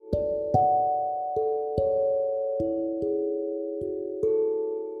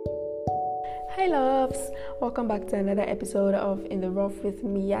Hi loves, welcome back to another episode of In the Rough with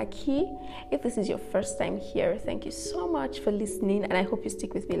Miyaki. If this is your first time here, thank you so much for listening and I hope you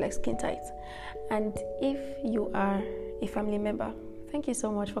stick with me like skin tight. And if you are a family member, thank you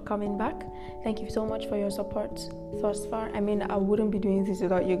so much for coming back. Thank you so much for your support thus far. I wouldn't be doing this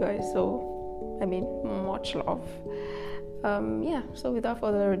without you guys, so much love. So without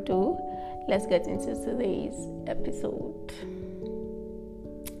further ado, let's get into today's episode.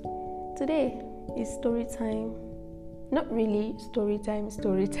 Today is story time. Not really story time,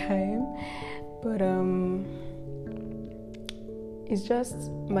 but it's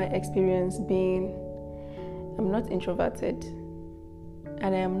just my experience being, I'm not introverted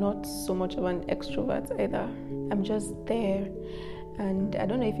and I am not so much of an extrovert either. I'm just there, and I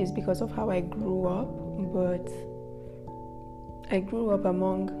don't know if it's because of how I grew up, but I grew up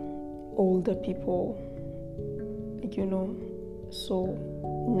among older people, so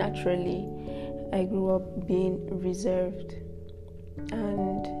naturally I grew up being reserved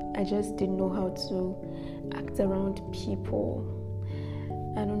and I just didn't know how to act around people.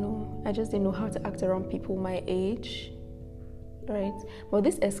 I just didn't know how to act around people my age, right? But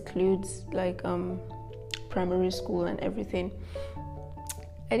this excludes primary school and everything.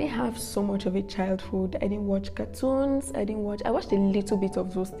 I didn't have so much of a childhood. I didn't watch cartoons. I watched a little bit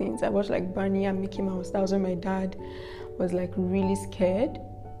of those things. I watched like Barney and Mickey Mouse. That was when my dad was like really scared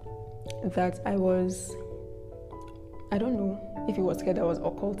that I don't know if he was scared I was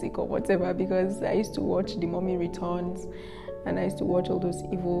occultic or whatever, because I used to watch The Mummy Returns and I used to watch all those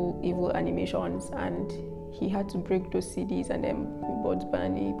evil animations, and he had to break those CDs, and then we bought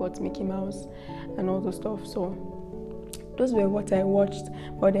Barney, bought Mickey Mouse and all those stuff. So those were what I watched.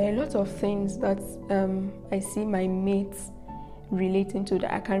 But there are a lot of things that I see my mates relating to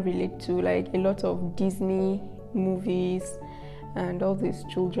that I can't relate to, like a lot of Disney movies and all these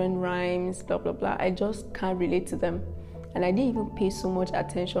children rhymes, blah blah blah. I just can't relate to them, and I didn't even pay so much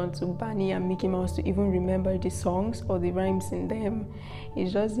attention to Barney and Mickey Mouse to even remember the songs or the rhymes in them.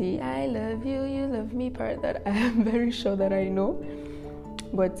 It's just the I love you, you love me part that I am very sure that I know,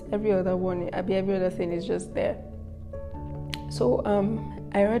 but every other thing is just there. So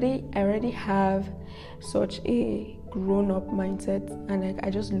I already have such a grown-up mindset, and I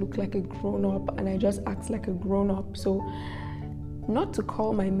just look like a grown-up and I just act like a grown-up. So not to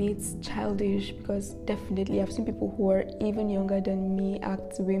call my mates childish, because definitely I've seen people who are even younger than me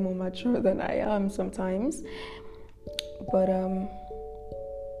act way more mature than I am sometimes, but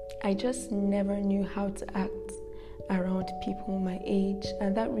I just never knew how to act around people my age,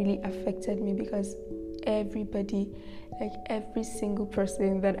 and that really affected me because everybody, like every single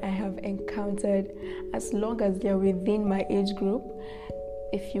person that I have encountered, as long as they're within my age group,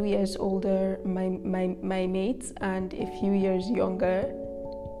 a few years older, my mates, and a few years younger,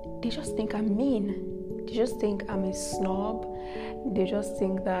 they just think I'm mean. They just think I'm a snob. They just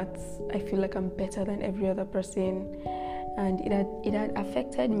think that I feel like I'm better than every other person, and it had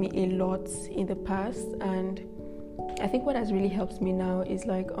affected me a lot in the past. And I think what has really helped me now is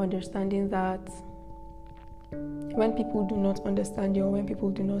like understanding that when people do not understand you, or when people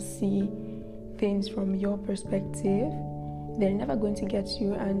do not see things from your perspective, they're never going to get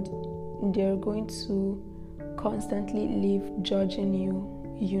you, and they're going to constantly live judging you,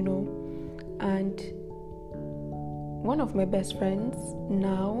 And one of my best friends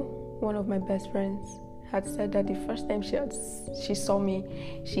had said that the first time she saw me,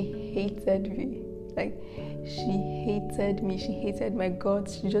 she hated me. Like, she hated me, she hated my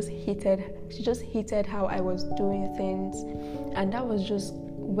guts, she just hated how I was doing things. And that was just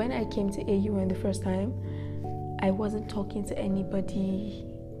when I came to AUN the first time. I wasn't talking to anybody.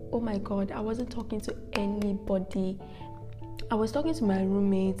 Oh my God, I wasn't talking to anybody. I was talking to my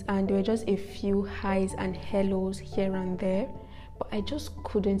roommates, and there were just a few highs and hellos here and there, but I just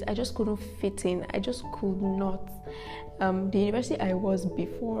couldn't fit in. I just could not. The university I was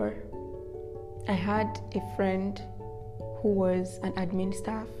before, I had a friend who was an admin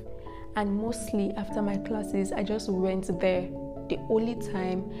staff, and mostly after my classes, I just went there. The only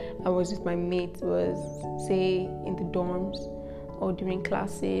time I was with my mates was, say, in the dorms or during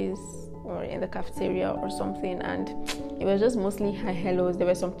classes or in the cafeteria or something, and it was just mostly hi hellos. There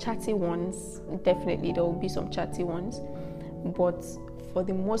were some chatty ones, definitely there will be some chatty ones, but for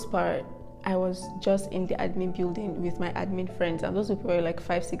the most part I was just in the admin building with my admin friends, and those people were like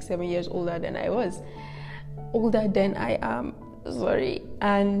 5, 6, 7 years older than I am,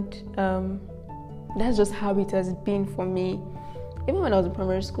 and that's just how it has been for me. even when I was in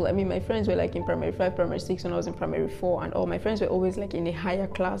primary school, I mean, my friends were like in primary 5, primary 6 when I was in primary 4, and all my friends were always like in a higher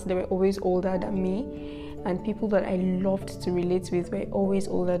class. They were always older than me, and people that I loved to relate with were always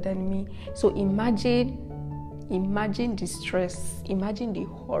older than me. So imagine the stress, imagine the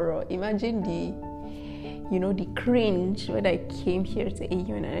horror, imagine the cringe when I came here to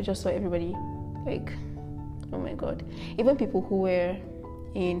AU and I just saw everybody like, oh my God. Even people who were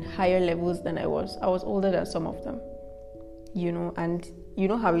in higher levels than I was older than some of them, and you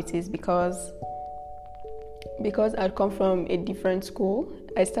know how it is because I'd come from a different school.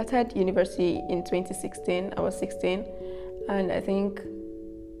 I started university in 2016. I was 16, and I think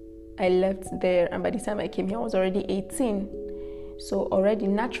I left there, and by the time I came here I was already 18. So already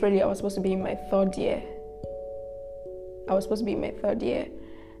naturally I was supposed to be in my third year.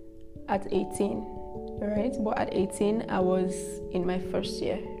 At 18, right? But at 18 I was in my first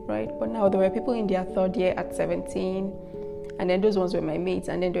year, right? But now there were people in their third year at 17, and then those ones were my mates,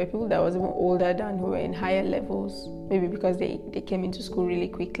 and then there were people that was even older than who were in higher levels, maybe because they came into school really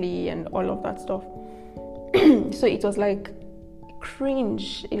quickly and all of that stuff. So it was like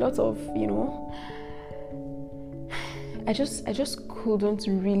cringe, a lot of, I just couldn't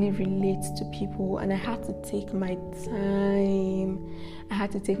really relate to people, and I had to take my time. I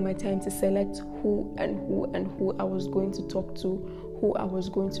had to take my time to select who I was going to talk to, who I was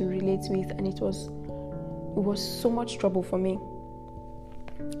going to relate with, and it was so much trouble for me.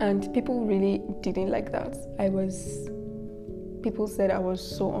 And people really didn't like that. People said I was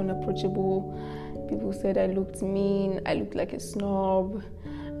so unapproachable. People said I looked mean, I looked like a snob,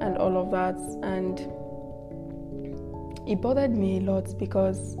 and all of that. And it bothered me a lot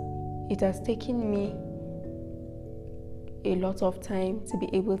because it has taken me a lot of time to be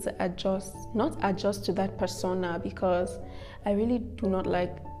able to not adjust to that persona, because I really do not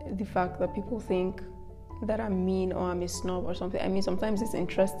like the fact that people think that I'm mean or I'm a snob or something. I mean, sometimes it's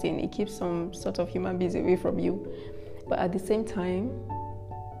interesting. It keeps some sort of human beings away from you. But at the same time,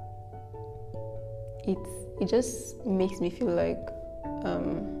 it just makes me feel like,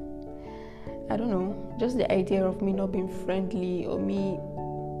 I don't know, just the idea of me not being friendly or me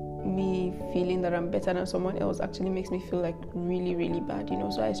feeling that I'm better than someone else actually makes me feel like really, really bad,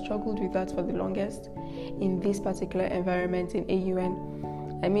 So I struggled with that for the longest in this particular environment in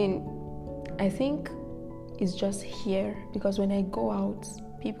AUN. I mean, I think it's just here because when I go out,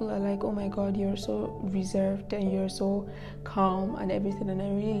 people are like, oh my God, you're so reserved and you're so calm and everything, and I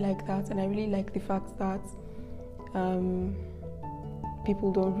really like that. And I really like the fact that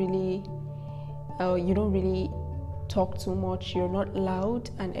people don't really, you don't really talk too much, you're not loud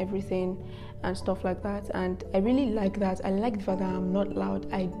and everything and stuff like that. And I really like that. I like the fact that I'm not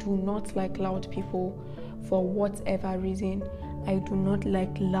loud. I do not like loud people for whatever reason. I do not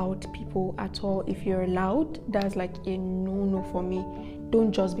like loud people at all. If you're loud, that's like a no for me.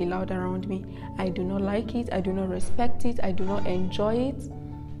 Don't just be loud around me. I do not like it. I do not respect it. I do not enjoy it.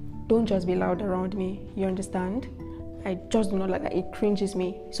 Don't just be loud around me. You understand? I just do not like that. It cringes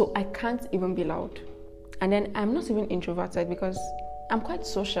me. So I can't even be loud. And then I'm not even introverted because I'm quite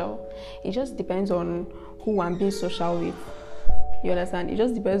social. It just depends on who I'm being social with. You understand? It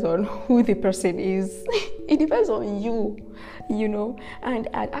just depends on who the person is. It depends on you, And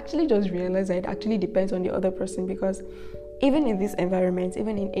I actually just realized that it actually depends on the other person, because even in this environment,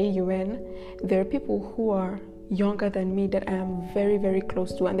 even in AUN, there are people who are younger than me that I am very, very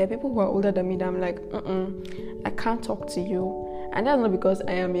close to, and there are people who are older than me that I'm like, I can't talk to you. And that's not because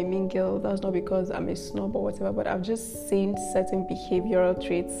I am a mean girl, that's not because I'm a snob or whatever, but I've just seen certain behavioral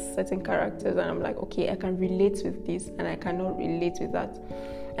traits, certain characters, and I'm like, okay, I can relate with this and I cannot relate with that.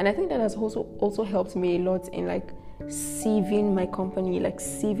 And I think that has also helped me a lot in like sieving my company, like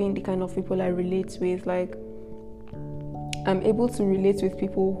sieving the kind of people I relate with. Like, I'm able to relate with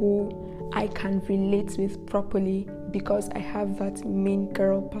people who I can relate with properly because I have that mean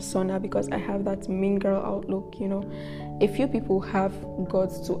girl persona, because I have that mean girl outlook, A few people have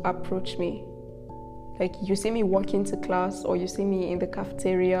got to approach me. Like, you see me walking to class, or you see me in the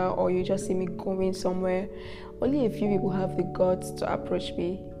cafeteria, or you just see me going somewhere. Only a few people have the guts to approach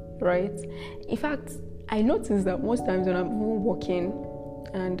me, right? In fact, I notice that most times when I'm walking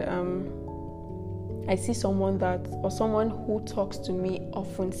and I see someone who talks to me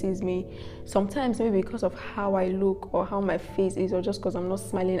often sees me. Sometimes maybe because of how I look or how my face is, or just because I'm not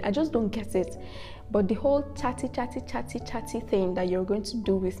smiling, I just don't get it. But the whole chatty thing that you're going to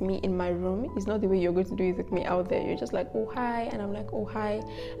do with me in my room is not the way you're going to do it with me out there. You're just like, oh, hi. And I'm like, oh, hi.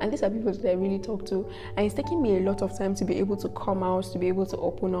 And these are people that I really talk to. And it's taking me a lot of time to be able to come out, to be able to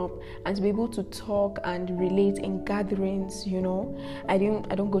open up, and to be able to talk and relate in gatherings, I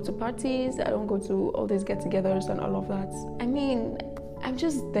don't go to parties. I don't go to all these get-togethers and all of that. I mean, I'm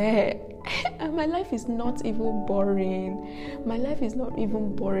just there. And my life is not even boring. My life is not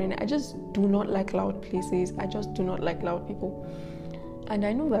even boring. I just do not like loud places. I just do not like loud people. And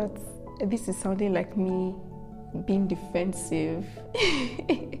I know that this is sounding like me being defensive.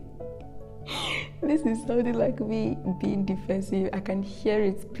 This is sounding like me being defensive. I can hear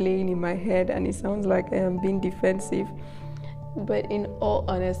it playing in my head and it sounds like I am being defensive. But in all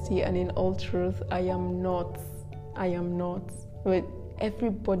honesty and in all truth, I am not. But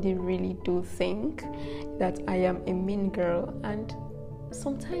everybody really do think that I am a mean girl, and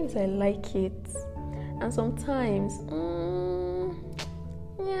sometimes I like it, and sometimes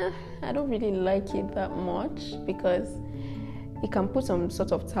I don't really like it that much, because it can put some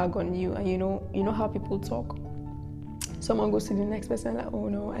sort of tag on you. And you know how people talk. Someone goes to the next person like, oh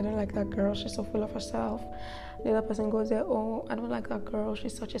no, I don't like that girl, she's so full of herself. The other person goes there, oh, I don't like that girl,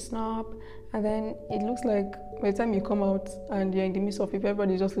 she's such a snob. And then it looks like by the time you come out and you're in the midst of people,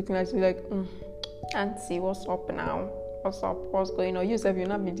 everybody's just looking at you like, auntie, what's up now? What's up? What's going on? You yourself, you'll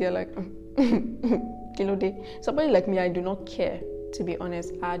not be there like, somebody like me, I do not care. To be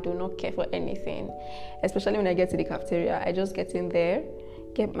honest, I do not care for anything, especially when I get to the cafeteria. I just get in there,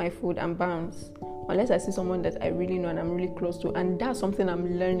 get my food and bounce, unless I see someone that I really know and I'm really close to. And that's something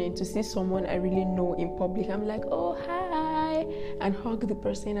I'm learning, to see someone I really know in public. I'm like, oh, hi, and hug the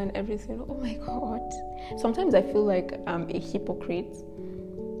person and everything. Oh my God. Sometimes I feel like I'm a hypocrite,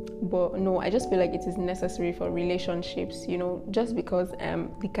 but no, I just feel like it is necessary for relationships, just because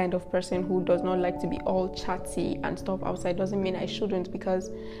I'm the kind of person who does not like to be all chatty and stuff outside doesn't mean I shouldn't,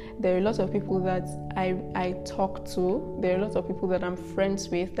 because there are lots of people that I talk to, there are lots of people that I'm friends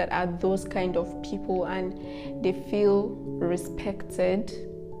with that are those kind of people, and they feel respected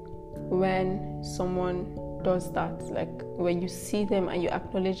when someone does that. Like when you see them and you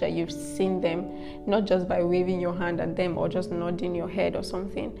acknowledge that you've seen them, not just by waving your hand at them or just nodding your head or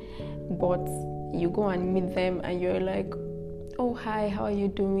something, but you go and meet them and you're like, oh hi, how are you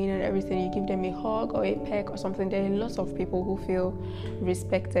doing and everything. You give them a hug or a peck or something. There are lots of people who feel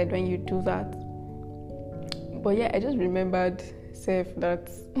respected when you do that. But yeah, I just remembered that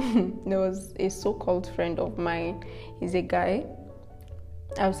there was a so-called friend of mine. He's a guy.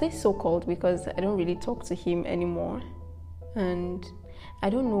 I would say so-called because I don't really talk to him anymore. And I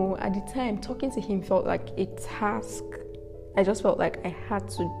don't know, at the time, talking to him felt like a task. I just felt like I had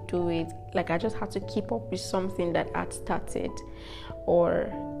to do it. Like I just had to keep up with something that had started, or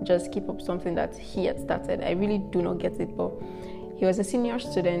just keep up something that he had started. I really do not get it, but he was a senior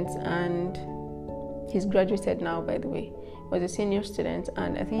student and he's graduated now, by the way. He was a senior student,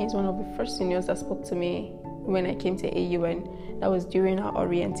 and I think he's one of the first seniors that spoke to me when I came to AUN. That was during our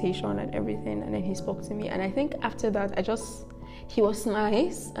orientation and everything, and then he spoke to me. And I think after that, he was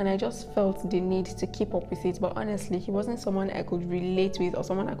nice, and I just felt the need to keep up with it. But honestly, he wasn't someone I could relate with or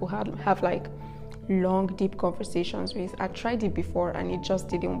someone I could have like long, deep conversations with. I tried it before and it just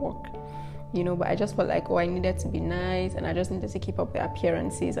didn't work, but I just felt like, I needed to be nice and I just needed to keep up the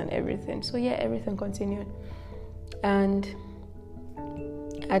appearances and everything. So yeah, everything continued. And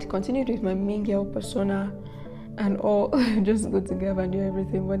I'd continued with my mean girl persona and all, just go together and do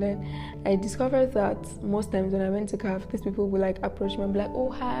everything. But then I discovered that most times when I went to CAF, these people would like approach me and be like,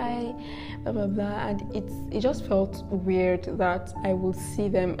 oh hi, blah blah blah, and it just felt weird that I would see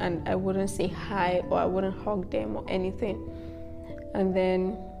them and I wouldn't say hi or I wouldn't hug them or anything. And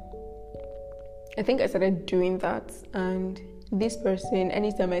then I think I started doing that, and this person,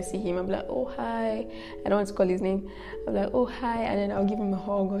 anytime I see him, I'm like, oh hi, I don't want to call his name, I'm like, oh hi, and then I'll give him a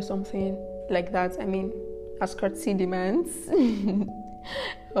hug or something like that. I mean, as courtesy demands,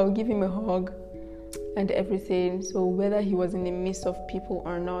 I'll give him a hug and everything. So whether he was in the midst of people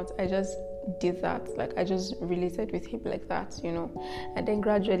or not, I just did that. Like I just related with him like that, And then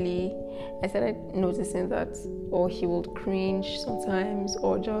gradually I started noticing that, or he would cringe sometimes,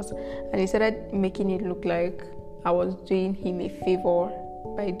 and he started making it look like I was doing him a favor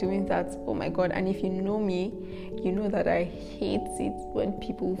by doing that. Oh my God. And if you know me, you know that I hate it when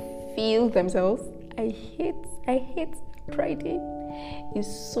people feel themselves. I hate Friday.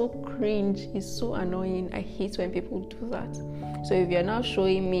 It's so cringe. It's so annoying. I hate when people do that. So if you're now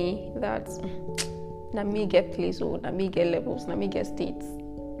showing me that let me get place or let me get levels, let me get states,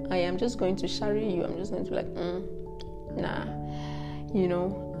 I am just going to share you. I'm just going to be like, nah,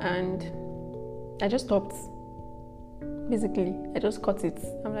 and I just stopped. Basically, I just cut it.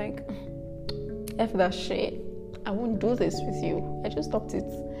 I'm like, F that shit. I won't do this with you. I just stopped it.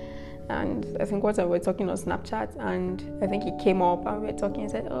 And I think we were talking on Snapchat, and I think he came up and we were talking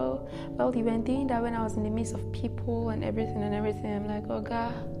and said, oh, well, you were doing that when I was in the midst of people and everything. I'm like, oh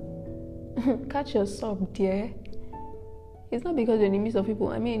God, Catch yourself, dear. It's not because you're in the midst of people.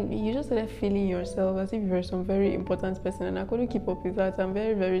 I mean, you just started feeling yourself as if you're some very important person, and I couldn't keep up with that. I'm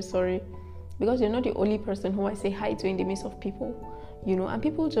very, very sorry. Because you're not the only person who I say hi to in the midst of people, and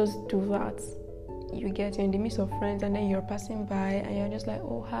people just do that. You're in the midst of friends, and then you're passing by and you're just like,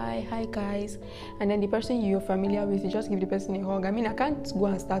 oh, hi guys, and then the person you're familiar with, you just give the person a hug. I mean, I can't go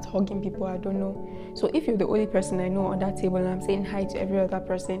and start hugging people I don't know. So if you're the only person I know on that table and I'm saying hi to every other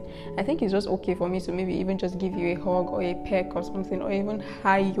person, I think it's just okay for me to maybe even just give you a hug or a peck or something, or even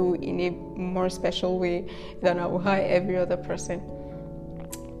hi you in a more special way than I will hi every other person.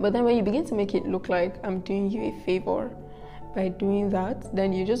 But then when you begin to make it look like I'm doing you a favor by doing that,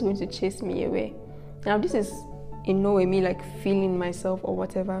 then you're just going to chase me away. Now, this is in no way me like feeling myself or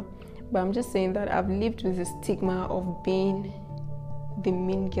whatever, but I'm just saying that I've lived with the stigma of being the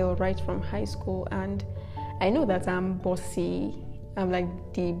mean girl right from high school, and I know that I'm bossy. I'm like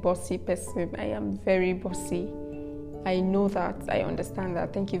the bossy person. I am very bossy. I know that. I understand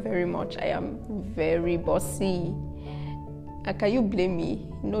that. Thank you very much. I am very bossy. Can you blame me?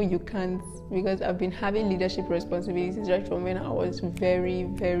 No, you can't, because I've been having leadership responsibilities right from when I was very,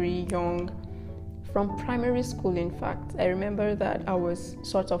 very young. From primary school, in fact, I remember that I was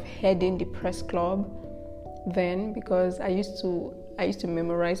sort of heading the press club then, because I used to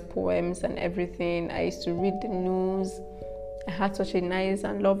memorize poems and everything. I used to read the news. I had such a nice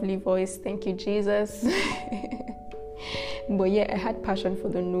and lovely voice. Thank you, Jesus. But yeah, I had passion for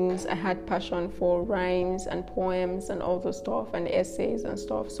the news. I had passion for rhymes and poems and all those stuff and essays and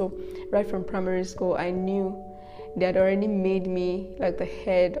stuff. So right from primary school, I knew they had already made me like the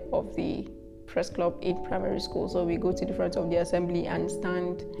head of the press club in primary school. So we go to the front of the assembly and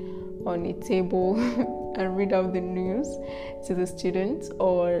stand on a table and read out the news to the students,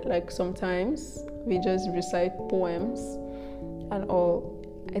 or like sometimes we just recite poems and all.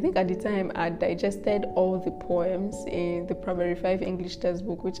 I think at the time I digested all the poems in the primary 5 English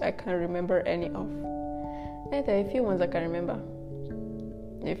textbook, which I can't remember any of. There are a few ones I can remember.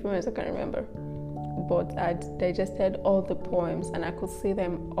 But I'd digested all the poems and I could say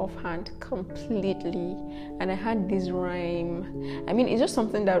them offhand completely. And I had this rhyme. I mean, it's just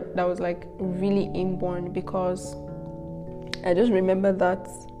something that was like really inborn, because I just remember that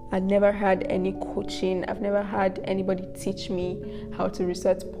I'd never had any coaching. I've never had anybody teach me how to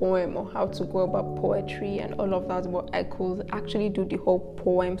recite poem or how to go about poetry and all of that. But I could actually do the whole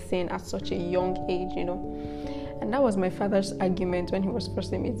poem thing at such a young age, And that was my father's argument when he was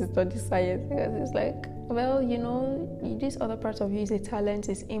forcing me to study science, because it's like, well, this other part of you is a talent,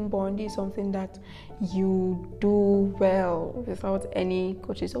 is inborn, this is something that you do well without any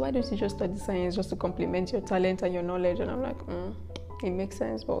coaching. So why don't you just study science just to complement your talent and your knowledge? And I'm like, it makes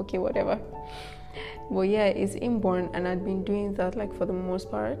sense, but okay, whatever. But yeah, it's inborn, and I'd been doing that like for the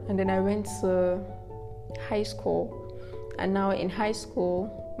most part. And then I went to high school, and now in high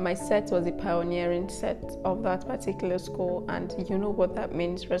school, my set was the pioneering set of that particular school, and you know what that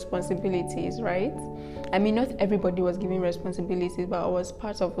means, responsibilities, right? I mean, not everybody was given responsibilities, but I was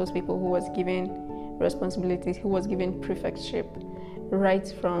part of those people who was given responsibilities, who was given prefectship right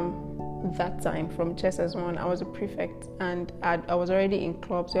from that time. From JSS1, I was a prefect, and I was already in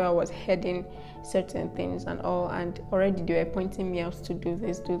clubs where I was heading certain things and all, and already they were pointing me out to do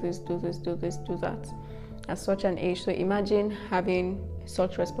this, do that at such an age. So imagine having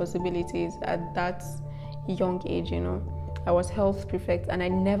such responsibilities at that young age. I was health prefect, and I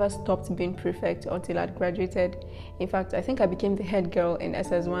never stopped being prefect until I'd graduated. In fact, I think I became the head girl in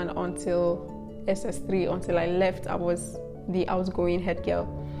SS1 until SS3. Until I left, I was the outgoing head girl.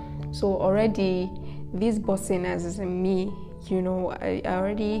 So already this bossiness is in me, I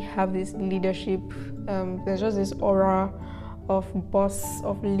already have this leadership. There's just this aura of boss,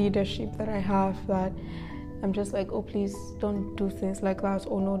 of leadership that I have, that I'm just like, oh, please don't do things like that.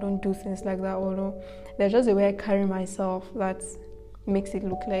 Oh no, don't do things like that. Oh no. There's just a way I carry myself that makes it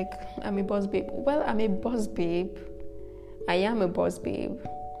look like I'm a boss babe. Well, I'm a boss babe. I am a boss babe.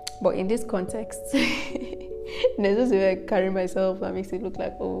 But in this context, there's just a way I carry myself that makes it look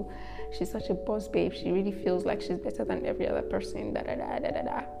like, oh, she's such a boss babe. She really feels like she's better than every other person.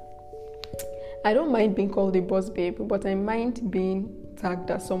 I don't mind being called a boss babe, but I mind being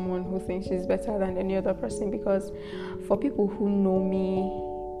tagged as someone who thinks she's better than any other person, because for people who know me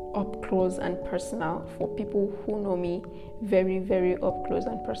up close and personal, for people who know me very, very up close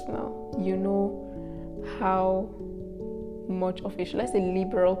and personal, you know how much of a, should I say,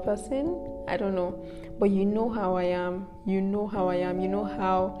 liberal person? I don't know, but you know how I am. You know how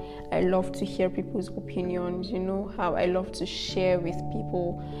I love to hear people's opinions. You know how I love to share with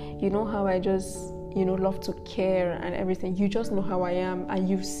people. You know how I just love to care and everything. You just know how I am, and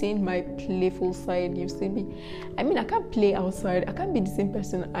you've seen my playful side. You've seen me. I mean, I can't play outside. I can't be the same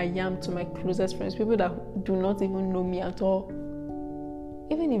person I am to my closest friends, people that do not even know me at all.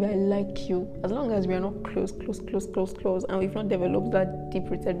 Even if I like you, as long as we are not close, and we've not developed that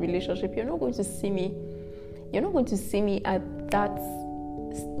deep-rooted relationship, you're not going to see me. You're not going to see me at that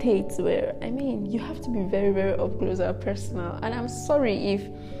state where, I mean, you have to be very, very up close and personal. And I'm sorry if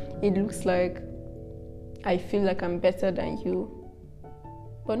it looks like I feel like I'm better than you.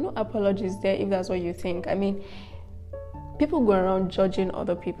 But no apologies there if that's what you think. I mean, people go around judging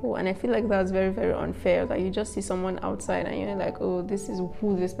other people, and I feel like that's very, very unfair. That you just see someone outside and you're like, oh, this is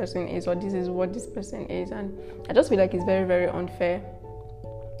who this person is, or this is what this person is. And I just feel like it's very, very unfair,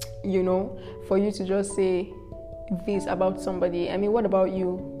 for you to just say this about somebody. I mean, what about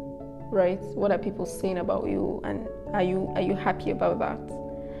you, right? What are people saying about you, and are you happy about that?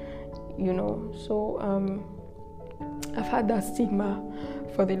 So I've had that stigma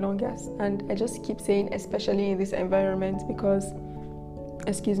for the longest, and I just keep saying, especially in this environment, because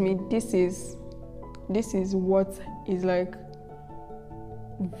this is what is like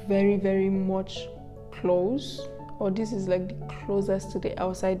very, very much close, or this is like the closest to the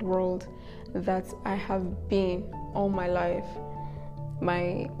outside world that I have been all my life.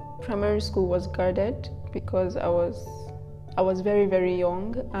 My primary school was guarded because I was very, very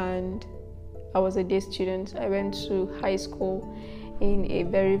young, and I was a day student. I went to high school in a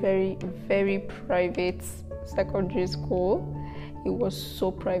very, very, very private secondary school. It was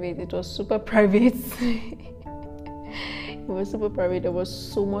so private. It was super private. It was super private. There was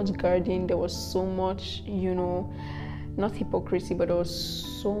so much guarding. There was so much, not hypocrisy, but there was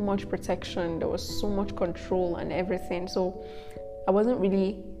so much protection. There was so much control and everything. So I wasn't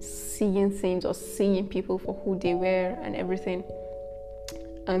really seeing things or seeing people for who they were and everything.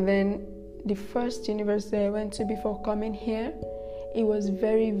 And then the first university I went to before coming here, it was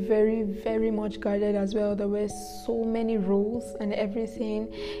very, very, very much guarded as well. There were so many rules and everything.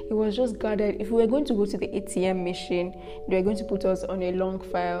 It was just guarded. If we were going to go to the ATM machine, they were going to put us on a long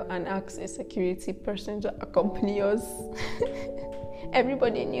file and ask a security person to accompany us.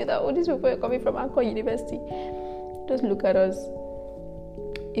 Everybody knew that, these people are coming from Anchor University. Just look at us.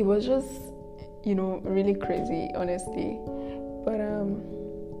 It was just, really crazy, honestly. But,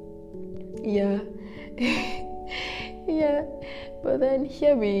 yeah. Yeah. But then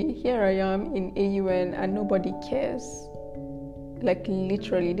here I am in AUN, and nobody cares. Like,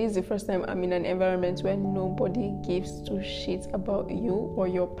 literally, this is the first time I'm in an environment where nobody gives two shits about you or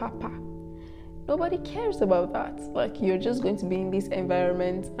your papa. Nobody cares about that. Like, you're just going to be in this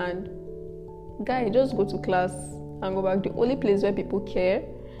environment, and guy, just go to class and go back. The only place where people care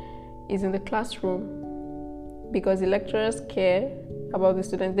is in the classroom, because the lecturers care about the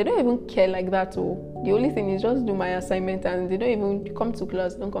students. They don't even care like that. The only thing is just do my assignment, and they don't even come to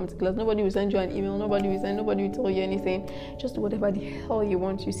class. Don't come to class. Nobody will send you an email. Nobody will tell you anything. Just do whatever the hell you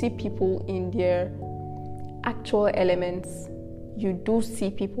want. You see people in their actual elements. You do see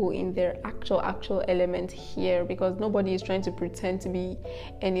people in their actual element here, because nobody is trying to pretend to be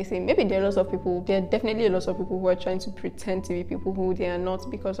anything. Maybe there are definitely lots of people who are trying to pretend to be people who they are not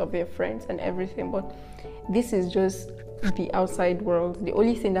because of their friends and everything. But this is just the outside world. The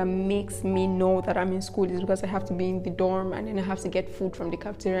only thing that makes me know that I'm in school is because I have to be in the dorm, and then I have to get food from the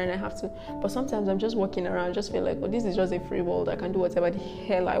cafeteria, and but sometimes I'm just walking around, I just feel like, this is just a free world. I can do whatever the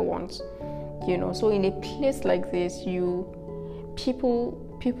hell I want, So in a place like this,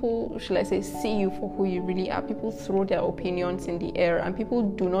 people, should I say, see you for who you really are. People throw their opinions in the air, and people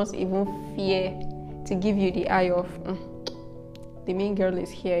do not even fear to give you the eye of, the main girl is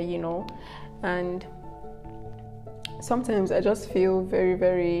here, And sometimes I just feel very,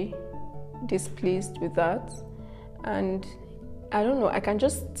 very displeased with that. And I don't know, I can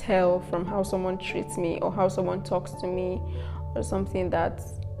just tell from how someone treats me or how someone talks to me or something that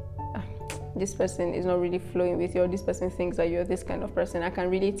this person is not really flowing with you, or this person thinks that you're this kind of person. I can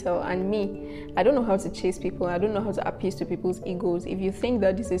really tell. And me, I don't know how to chase people. I don't know how to appease to people's egos. If you think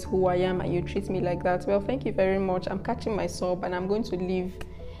that this is who I am and you treat me like that, well, thank you very much. I'm catching my sob and I'm going to leave,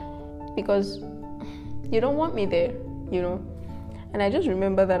 because you don't want me there, And I just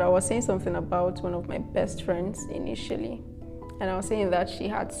remember that I was saying something about one of my best friends initially, and I was saying that she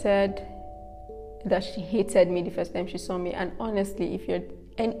had said that she hated me the first time she saw me. And honestly, if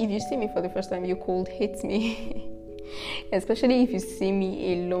you see me for the first time, you could hate me. Especially if you see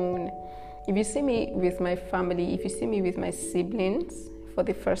me alone. If you see me with my family, if you see me with my siblings for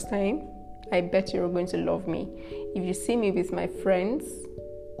the first time, I bet you're going to love me. If you see me with my friends,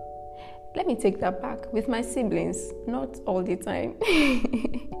 let me take that back. With my siblings, not all the time.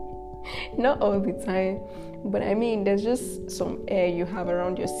 Not all the time, but I mean, there's just some air you have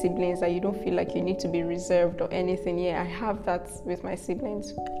around your siblings that you don't feel like you need to be reserved or anything. Yeah, I have that with my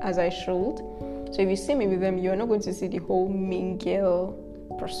siblings, as I should. So if you see me with them, you're not going to see the whole mean girl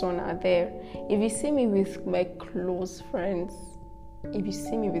persona there. If you see me with my close friends, you're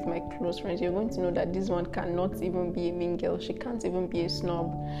going to know that this one cannot even be a mean girl. She can't even be a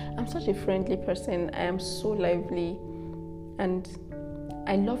snob. I'm such a friendly person. I am so lively, and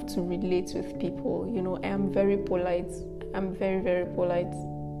I love to relate with people. You know, I am very polite. I'm very, very polite.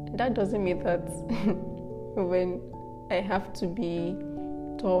 That doesn't mean that when I have to be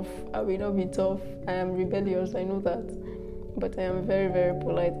tough, I will not be tough. I am rebellious, I know that. But I am very, very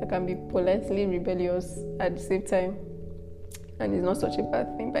polite. I can be politely rebellious at the same time. And it's not such a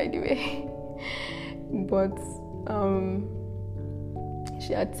bad thing, by the way. But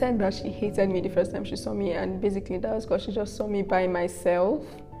she had said that she hated me the first time she saw me, and basically that was because she just saw me by myself,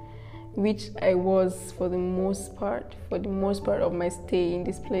 which I was for the most part of my stay in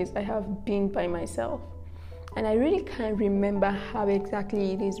this place. I have been by myself, and I really can't remember how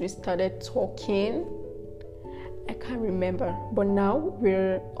exactly it is we started talking. I can't remember, but now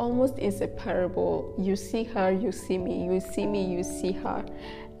we're almost inseparable. You see her, you see me, you see me, you see her.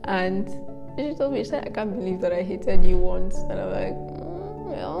 And she told me, she said, I can't believe that I hated you once. And I'm like,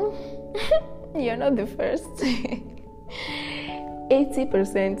 well, you're not the first.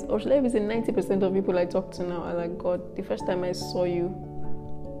 80%, or should I say 90% of people I talk to now are like, God, the first time I saw you,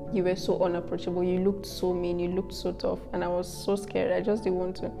 you were so unapproachable, you looked so mean, you looked so tough, and I was so scared, I just didn't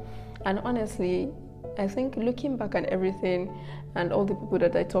want to. And honestly, I think looking back at everything and all the people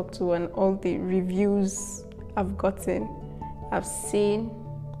that I talk to and all the reviews I've gotten, I've seen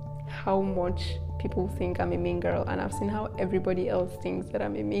how much people think I'm a mean girl, and I've seen how everybody else thinks that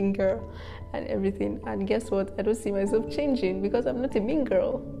I'm a mean girl and everything. And guess what? I don't see myself changing, because I'm not a mean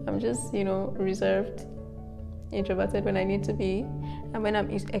girl. I'm just, reserved, introverted when I need to be. And when I'm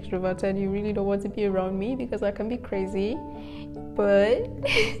extroverted, you really don't want to be around me because I can be crazy. But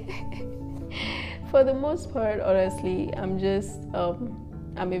for the most part, honestly, I'm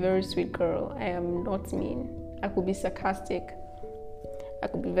a very sweet girl. I am not mean. I could be sarcastic. I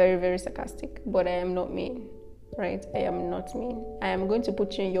could be very, very sarcastic, but I am not mean, right? I am not mean. I am going to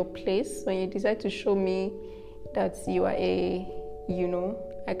put you in your place when you decide to show me that you are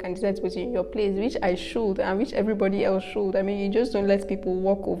I can decide to put you in your place, which I should, and which everybody else should. I mean, you just don't let people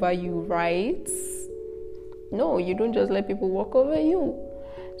walk over you, right? No, you don't just let people walk over you.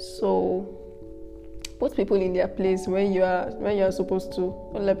 So put people in their place when you are supposed to.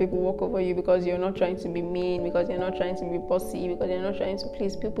 Don't let people walk over you because you're not trying to be mean, because you're not trying to be bossy, because you're not trying to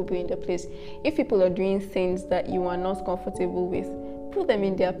please people. In their place. If people are doing things that you are not comfortable with, put them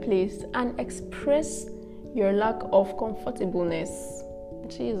in their place and express your lack of comfortableness.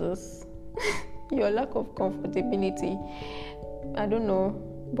 Jesus. Your lack of comfortability. I don't know,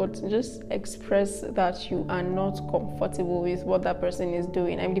 but just express that you are not comfortable with what that person is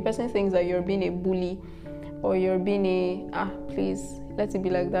doing. I mean, the person thinks that you're being a bully or you're being please, let it be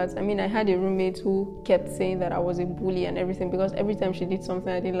like that. I mean, I had a roommate who kept saying that I was a bully and everything, because every time she did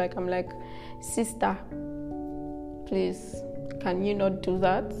something I didn't like, I'm like, sister, please, can you not do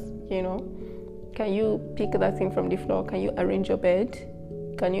that? Can you pick that thing from the floor? Can you arrange your bed?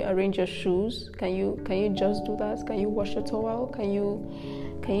 Can you arrange your shoes? Can you just do that? Can you wash your towel? Can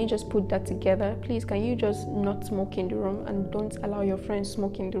you just put that together? Please, can you just not smoke in the room, and don't allow your friends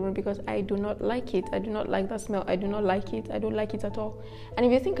smoke in the room, because I do not like it. I do not like that smell. I do not like it. I don't like it at all. And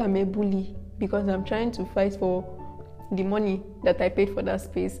if you think I'm a bully because I'm trying to fight for the money that I paid for that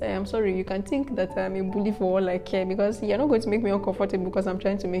space, I am sorry, you can think that I'm a bully for all I care, because you're not going to make me uncomfortable because I'm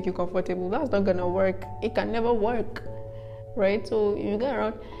trying to make you comfortable. That's not gonna work. It can never work, right? So you get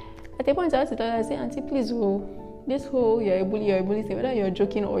around. At a point I had to tell her, I say, Auntie, please, this whole you're a bully thing, whether you're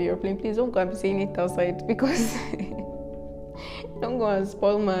joking or you're playing, please don't go and be saying it outside, because don't go and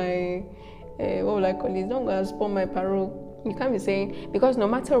spoil my what will I call it? Don't go and spoil my parole. You can't be saying, because no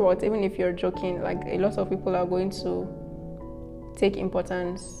matter what, even if you're joking, like, a lot of people are going to take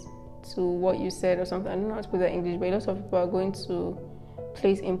importance to what you said or something. I don't know how to put that in English, but a lot of people are going to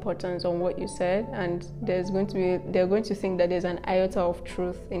place importance on what you said, and they're going to think that there's an iota of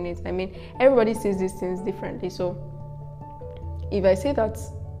truth in it. I mean, everybody sees these things differently. So if I say that,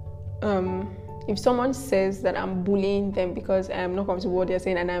 if someone says that I'm bullying them because I am not comfortable with what they're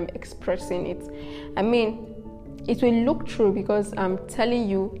saying and I'm expressing it, I mean, it will look true, because I'm telling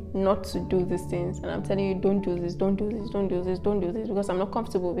you not to do these things, and I'm telling you don't do this, don't do this, don't do this, don't do this, because I'm not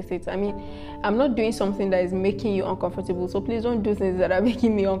comfortable with it. I mean, I'm not doing something that is making you uncomfortable, so please don't do things that are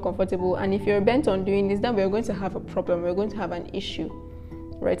making me uncomfortable. And if you're bent on doing this, then we're going to have a problem, we're going to have an issue,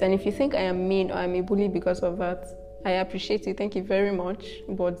 right? And if you think I am mean or I'm a bully because of that, I appreciate it. Thank you very much.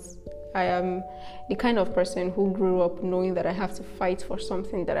 But I am the kind of person who grew up knowing that I have to fight for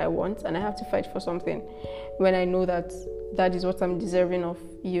something that I want, and I have to fight for something when I know that that is what I'm deserving of,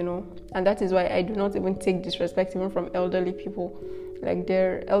 And that is why I do not even take disrespect even from elderly people. Like,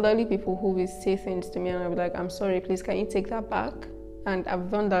 there are elderly people who will say things to me and I'll be like, I'm sorry, please, can you take that back? And I've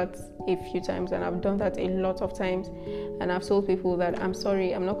done that a few times, and I've done that a lot of times. And I've told people that I'm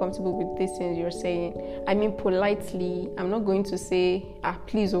sorry, I'm not comfortable with these things you're saying. I mean, politely, I'm not going to say,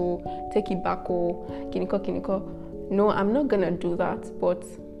 please, take it back, kiniko. No, I'm not going to do that. But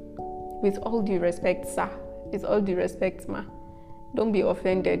with all due respect, sir, with all due respect, ma, don't be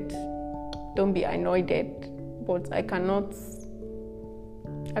offended. Don't be annoyed. But I cannot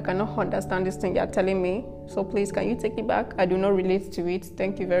understand this thing you're telling me. So please, can you take it back? I do not relate to it.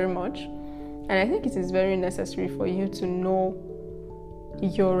 Thank you very much. And I think it is very necessary for you to know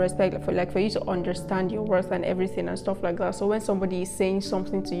your respect, for you to understand your worth and everything and stuff like that. So when somebody is saying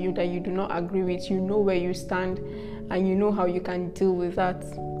something to you that you do not agree with, you know where you stand and you know how you can deal with that.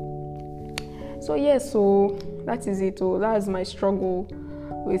 So so that is it. That's my struggle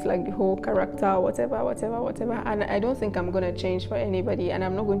with like the whole character, whatever. And I don't think I'm going to change for anybody, and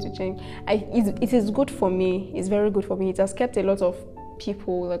I'm not going to change. It is good for me. It's very good for me. It has kept a lot of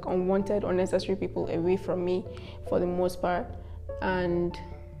people, like unwanted, unnecessary people, away from me for the most part, and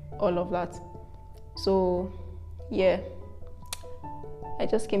all of that. So I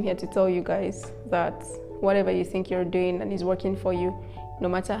just came here to tell you guys that whatever you think you're doing and is working for you, no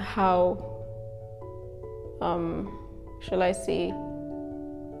matter how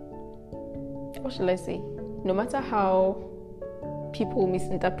no matter how people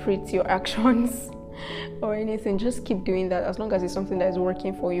misinterpret your actions or anything, just keep doing that, as long as it's something that is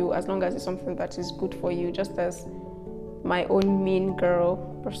working for you, as long as it's something that is good for you, just as my own mean girl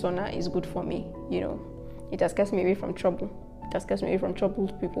persona is good for me. It has kept me away from trouble. It has kept me away from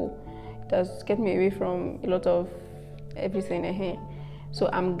troubled people. It has kept me away from a lot of everything. So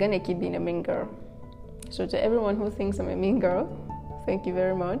I'm gonna keep being a mean girl. So to everyone who thinks I'm a mean girl, thank you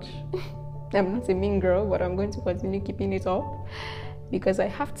very much. I'm not a mean girl, but I'm going to continue keeping it up because I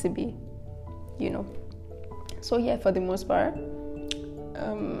have to be, So for the most part,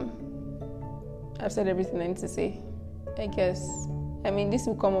 I've said everything I need to say, I guess. I mean, this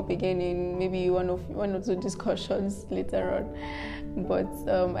will come up again in maybe one or two discussions later on. But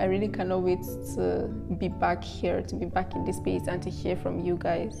I really cannot wait to be back here, to be back in this space and to hear from you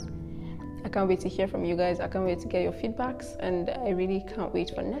guys. I can't wait to hear from you guys. I can't wait to get your feedbacks, and I really can't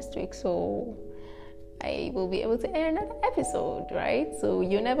wait for next week. So I will be able to air another episode, right? So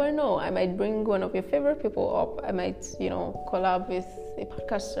you never know. I might bring one of your favorite people up. I might, collab with a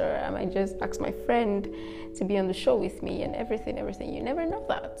podcaster. I might just ask my friend to be on the show with me and everything. You never know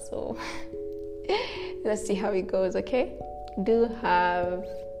that. So let's see how it goes, okay? Do have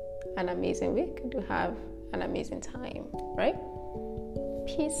an amazing week. Do have an amazing time, right?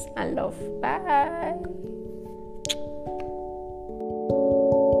 Peace and love. Bye.